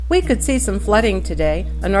We could see some flooding today.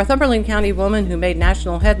 A Northumberland County woman who made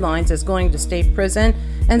national headlines is going to state prison,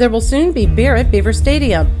 and there will soon be beer at Beaver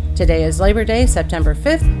Stadium. Today is Labor Day, September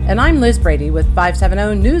 5th, and I'm Liz Brady with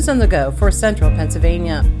 570 News on the Go for Central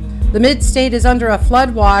Pennsylvania. The Mid-State is under a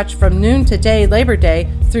flood watch from noon today, Labor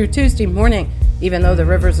Day, through Tuesday morning. Even though the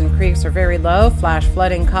rivers and creeks are very low, flash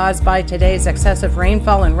flooding caused by today's excessive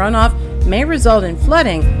rainfall and runoff may result in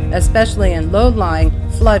flooding, especially in low-lying,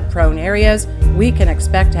 flood-prone areas. We can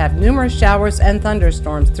expect to have numerous showers and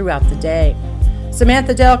thunderstorms throughout the day.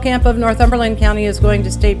 Samantha Delkamp of Northumberland County is going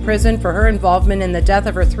to state prison for her involvement in the death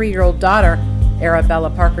of her 3-year-old daughter. Arabella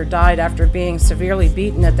Parker died after being severely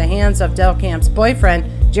beaten at the hands of Delkamp's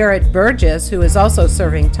boyfriend, Jared Burgess, who is also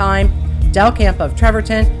serving time. Delkamp of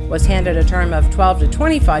Trevorton was handed a term of 12 to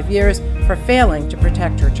 25 years for failing to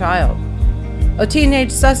protect her child. A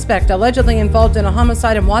teenage suspect allegedly involved in a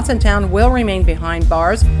homicide in Watsontown will remain behind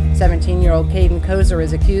bars. 17-year-old Caden Kozer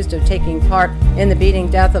is accused of taking part in the beating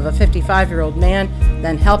death of a 55-year-old man,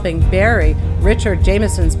 then helping bury Richard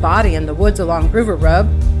Jameson's body in the woods along Groover Road.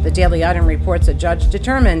 The Daily Item reports a judge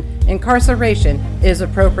determined incarceration is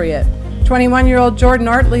appropriate. 21-year-old Jordan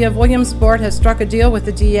Artley of Williamsport has struck a deal with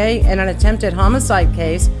the DA in an attempted homicide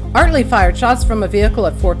case. Artley fired shots from a vehicle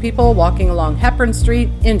at 4 people walking along Hepburn Street,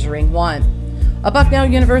 injuring 1. A Bucknell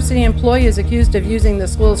University employee is accused of using the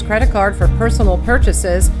school's credit card for personal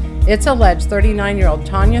purchases. It's alleged 39-year-old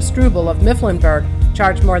Tanya Struble of Mifflinburg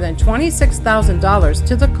charged more than $26,000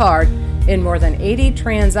 to the card in more than 80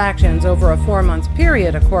 transactions over a 4-month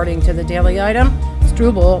period, according to the Daily Item.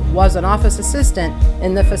 Struble was an office assistant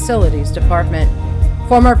in the facilities department.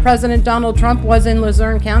 Former President Donald Trump was in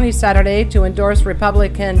Luzerne County Saturday to endorse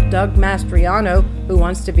Republican Doug Mastriano, who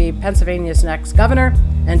wants to be Pennsylvania's next governor,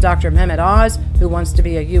 and Dr. Mehmet Oz, who wants to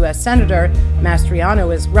be a U.S. Senator.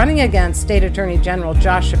 Mastriano is running against State Attorney General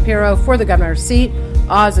Josh Shapiro for the governor's seat.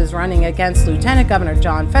 Oz is running against Lieutenant Governor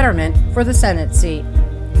John Fetterman for the Senate seat.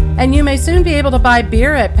 And you may soon be able to buy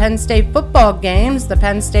beer at Penn State football games. The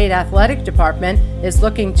Penn State Athletic Department is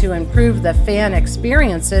looking to improve the fan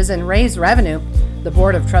experiences and raise revenue. The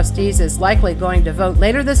Board of Trustees is likely going to vote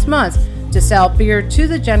later this month to sell beer to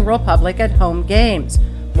the general public at home games.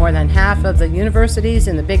 More than half of the universities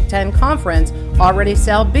in the Big Ten Conference already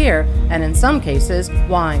sell beer, and in some cases,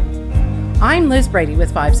 wine. I'm Liz Brady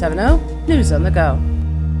with 570 News on the Go.